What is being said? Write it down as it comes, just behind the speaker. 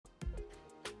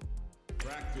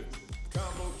Practice.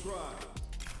 Combo try.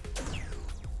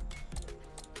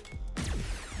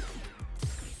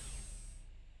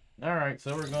 Alright,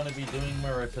 so we're going to be doing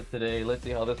Marisa today. Let's see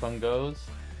how this one goes.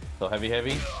 So heavy.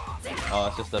 Oh,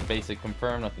 it's just a basic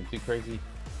confirm, nothing too crazy.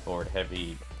 Forward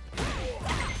heavy.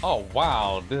 Oh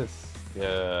wow, this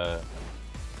wait,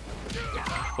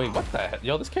 what the heck?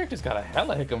 Yo, this character's got a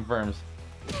hella hit confirms.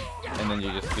 And then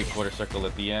you just do quarter circle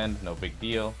at the end, no big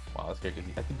deal. Wow, this character,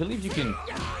 I believe you can,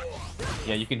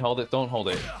 yeah, you can hold it, don't hold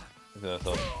it. I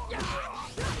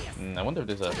wonder if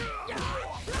there's a,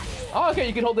 oh, okay,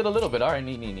 you can hold it a little bit. Alright,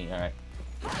 neat, alright.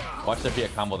 Watch there be a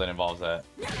combo that involves that.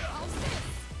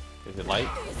 Is it light?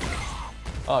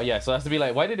 Oh yeah, so it has to be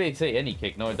light. Why did they say any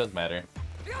kick? No, it does matter.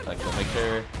 Like, so make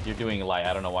sure you're doing light.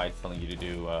 I don't know why it's telling you to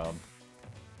do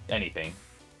anything.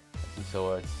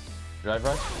 So it's drive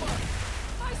rush.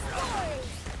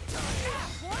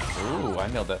 Ooh, I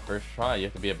nailed that first try. You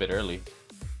have to be a bit early.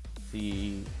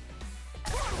 See.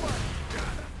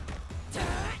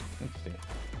 Interesting.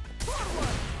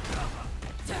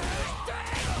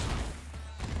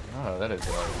 Oh, that is a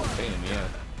pain in the ass.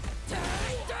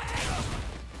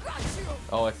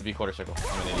 Oh, it has to be quarter circle.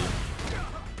 I'm an idiot.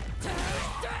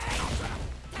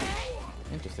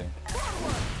 Interesting.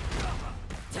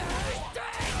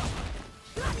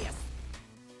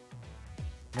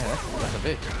 Man, that's a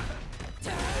bitch.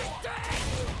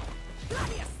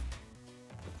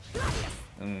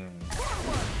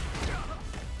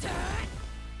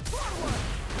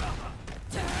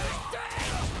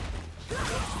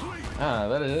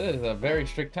 That is a very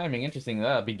strict timing. Interesting.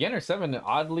 Beginner 7,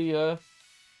 oddly, it's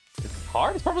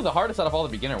hard. It's probably the hardest out of all the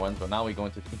beginner ones, but now we go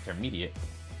into intermediate.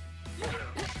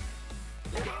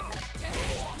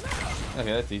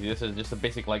 Okay, that's easy. This is just a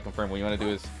basic light confirm. What you want to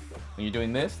do is, when you're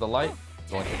doing this, the light,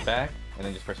 go into the back, and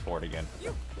then just press forward again.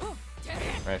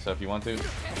 Right, so if you want to,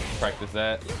 practice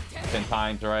that 10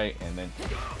 times, right, and then,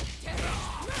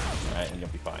 alright, and you'll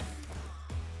be fine.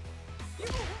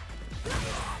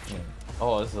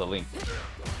 Oh, this is a link.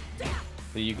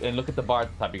 So you, and look at the bar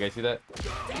at the top. You guys see that?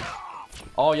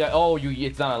 Oh yeah. Oh,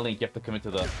 it's not a link. You have to commit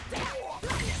to the.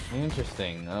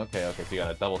 Interesting. Okay. So you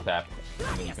gotta double tap,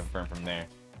 and then you confirm from there.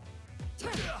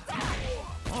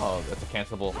 Oh, that's a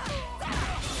cancelable.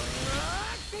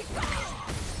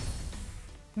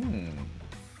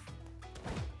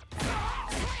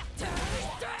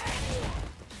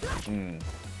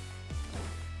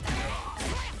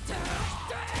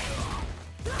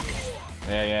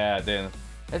 Yeah, then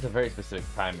that's a very specific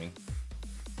timing.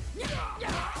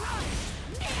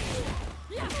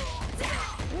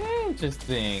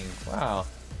 Interesting. Wow.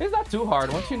 It's not too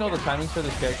hard. Once you know the timings for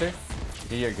this character,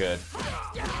 you're good.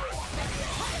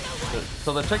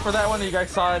 So the trick for that one, you guys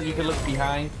saw it, you can look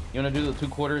behind. You want to do the 2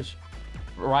 quarters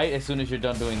right as soon as you're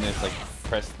done doing this. Like,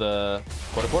 press the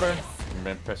quarter, and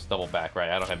then press double back, right?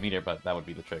 I don't have meter, but that would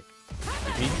be the trick.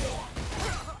 Repeat.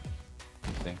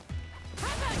 Interesting.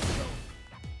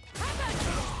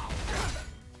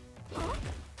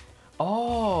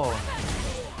 Oh!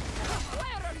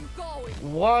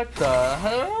 What the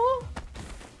hell?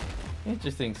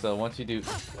 Interesting. So once you do,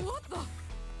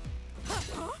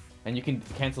 and you can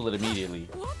cancel it immediately.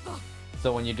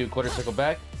 So when you do quarter circle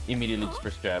back, immediately just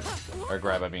press jab or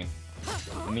grab. I mean,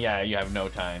 and yeah, you have no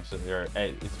time. So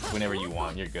it's whenever you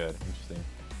want. You're good. Interesting.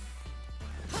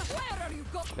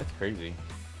 That's crazy.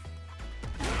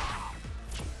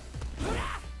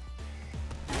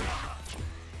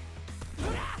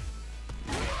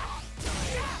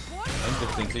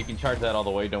 Interesting, so you can charge that all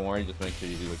the way, don't worry, just make sure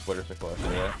you do a quarter circle after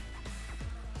that.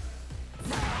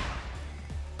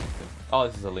 Oh,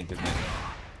 this is a link, isn't it?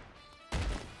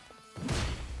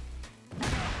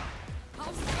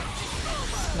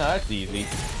 No, that's easy.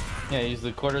 Yeah, use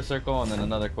the quarter circle and then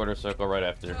another quarter circle right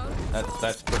after.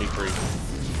 That's pretty free.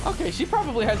 Okay, she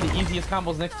probably has the easiest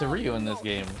combos next to Ryu in this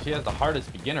game. She has the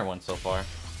hardest beginner one so far.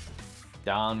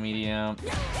 Down, medium.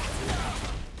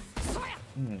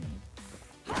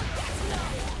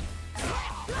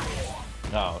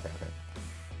 Oh, okay.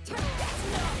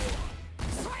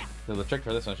 So the trick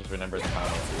for this one is just remember the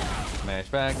combo. Smash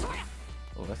back.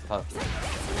 Oh, that's tough.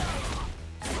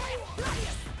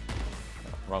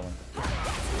 No, wrong one.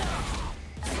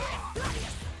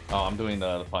 Oh, I'm doing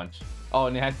the punch. Oh,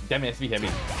 and it has, damn it, it has to be heavy.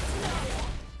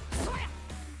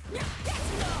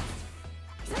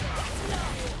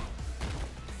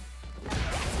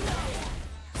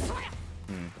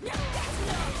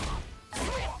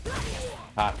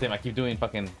 Ah, damn, I keep doing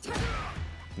fucking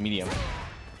medium.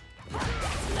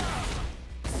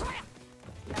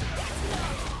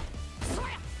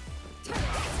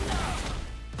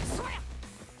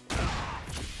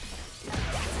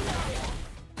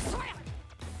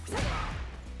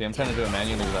 See, I'm trying to do it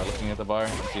manually without looking at the bar.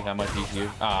 See how much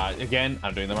easier. Again,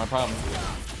 I'm doing the wrong problem.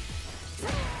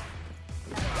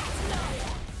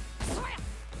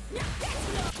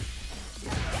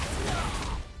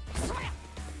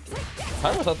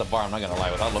 Probably without the bar, I'm not gonna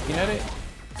lie. Without looking at it,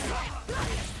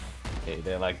 okay,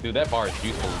 they're like, dude, that bar is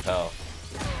useful as hell.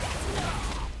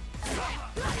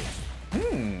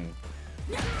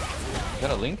 Is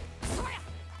that a link?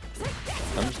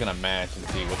 I'm just gonna match and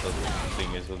see what the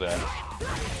thing is with that.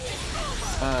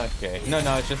 Okay. No,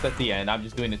 it's just at the end. I'm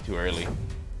just doing it too early.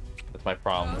 That's my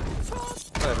problem.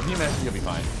 Whatever. If you match it, you'll be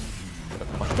fine.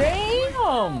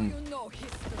 Damn! Why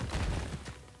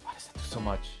does that do so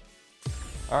much?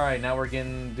 Alright, now we're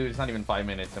getting... Dude, it's not even 5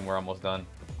 minutes and we're almost done.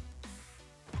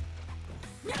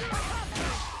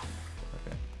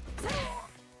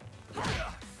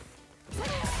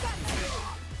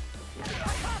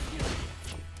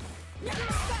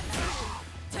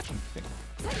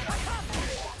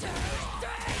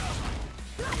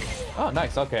 Oh,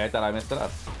 nice. Okay, I thought I messed it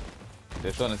up.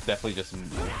 This one is definitely just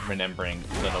remembering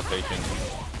the notation.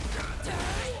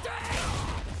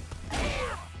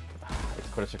 It's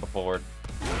quarter circle forward.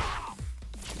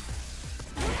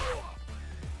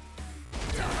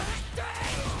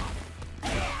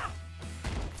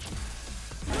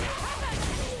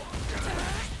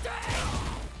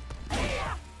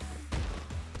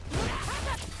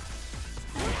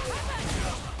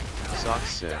 Sucks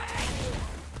sick.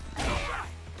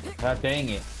 God dang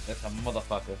it. That's a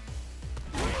motherfucker.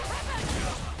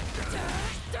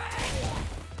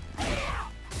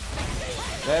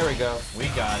 There we go. We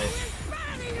got it.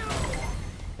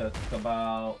 Took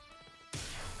about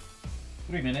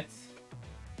 3 minutes.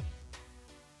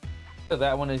 So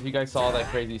that one is, you guys saw that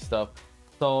crazy stuff.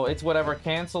 So it's whatever,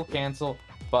 cancel.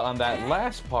 But on that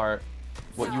last part,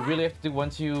 what you really have to do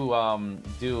once you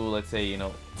do, let's say, you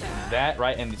know, that,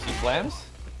 right, and she slams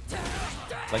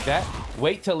like that,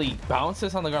 wait till he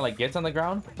bounces on the ground, like gets on the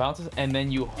ground, bounces, and then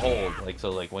you hold, like, so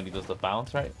like when he does the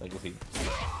bounce, right, like, let's see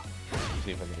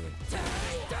if I can do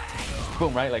it.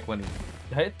 Boom, right, like when he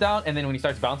hits down, and then when he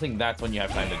starts bouncing, that's when you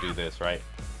have time to do this, right?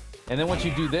 And then once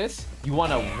you do this, you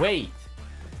want to wait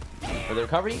for the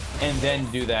recovery and then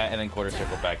do that, and then quarter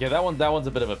circle back. Yeah, that one's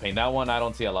a bit of a pain. That one I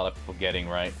don't see a lot of people getting,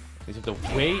 right? You have to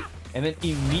wait and then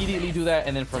immediately do that,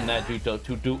 and then from that do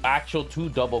actual 2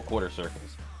 double quarter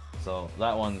circles. So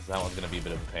that one's gonna be a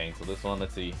bit of a pain. So this one,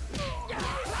 let's see.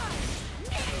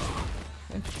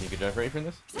 Interesting. You can drive right from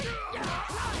this.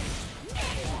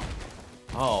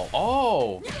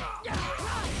 Oh!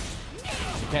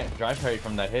 You can't drive parry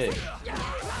from that hit.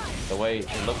 The way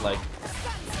it looked like.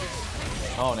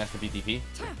 Oh, and that's the BTP.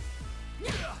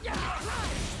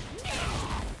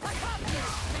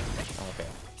 Okay.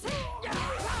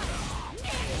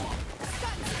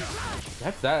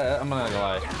 That. I'm not gonna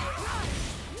lie.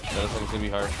 That looks like it's gonna be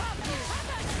hard.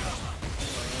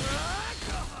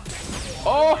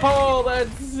 Oh,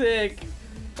 that's sick.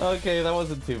 Okay, that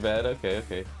wasn't too bad.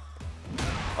 Okay.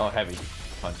 Oh, heavy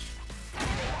punch.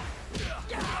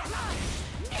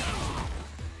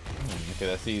 Okay,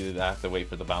 let's see. I have to wait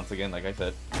for the bounce again, like I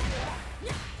said.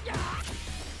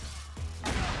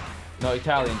 No,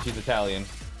 Italian. She's Italian.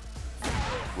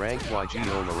 Rank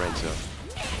YGO Lorenzo.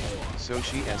 So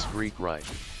she is Greek, right?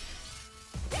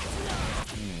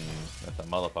 That's a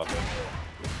motherfucker.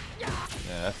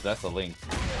 Yeah, that's a link.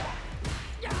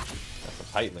 That's a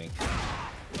tight link.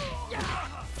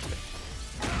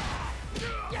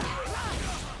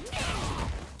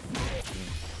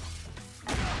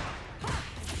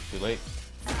 Too late.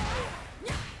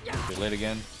 Too late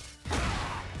again.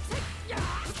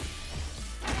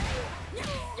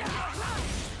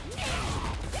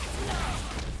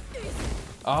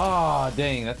 Ah, oh,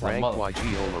 dang, that's Rank a mother.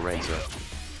 YGO Lorenzo.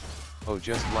 Oh,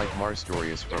 just like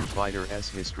Marstorius from Fighter S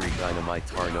History Dynamite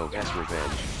Tarno S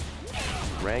Revenge.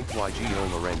 Rank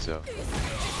YGO Lorenzo.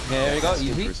 There we go, That's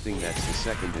easy. Interesting, that's the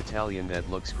second Italian that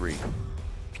looks Greek.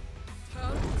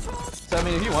 So I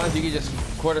mean, if you wanted, you could just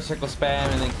quarter circle spam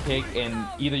and then kick, and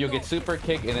either you'll get super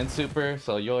kick and then super,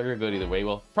 so you're good either way.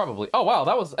 Well, probably. Oh wow,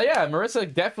 that was, yeah,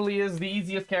 Marisa definitely is the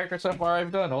easiest character so far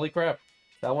I've done. Holy crap.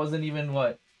 That wasn't even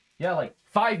what, yeah, like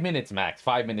 5 minutes max,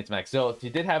 5 minutes max. So she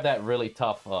did have that really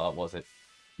tough, was it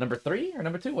number 3 or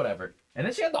number 2, whatever. And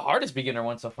then she had the hardest beginner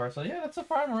one so far. So yeah, that's so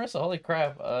far Marisa. Holy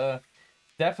crap.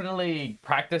 Definitely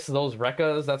practice those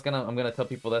Rekkas. I'm gonna tell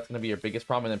people that's gonna be your biggest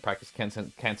problem, and then practice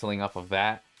canceling off of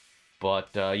that.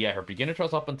 But yeah, her beginner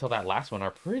trials up until that last one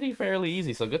are pretty fairly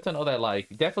easy. So good to know that, like,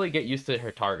 definitely get used to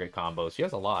her target combos. She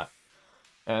has a lot.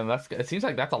 And it seems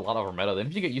like that's a lot of her meta. Then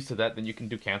if you get used to that, then you can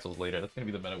do cancels later. That's gonna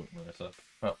be the meta with Marisa.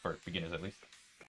 Well, for beginners at least.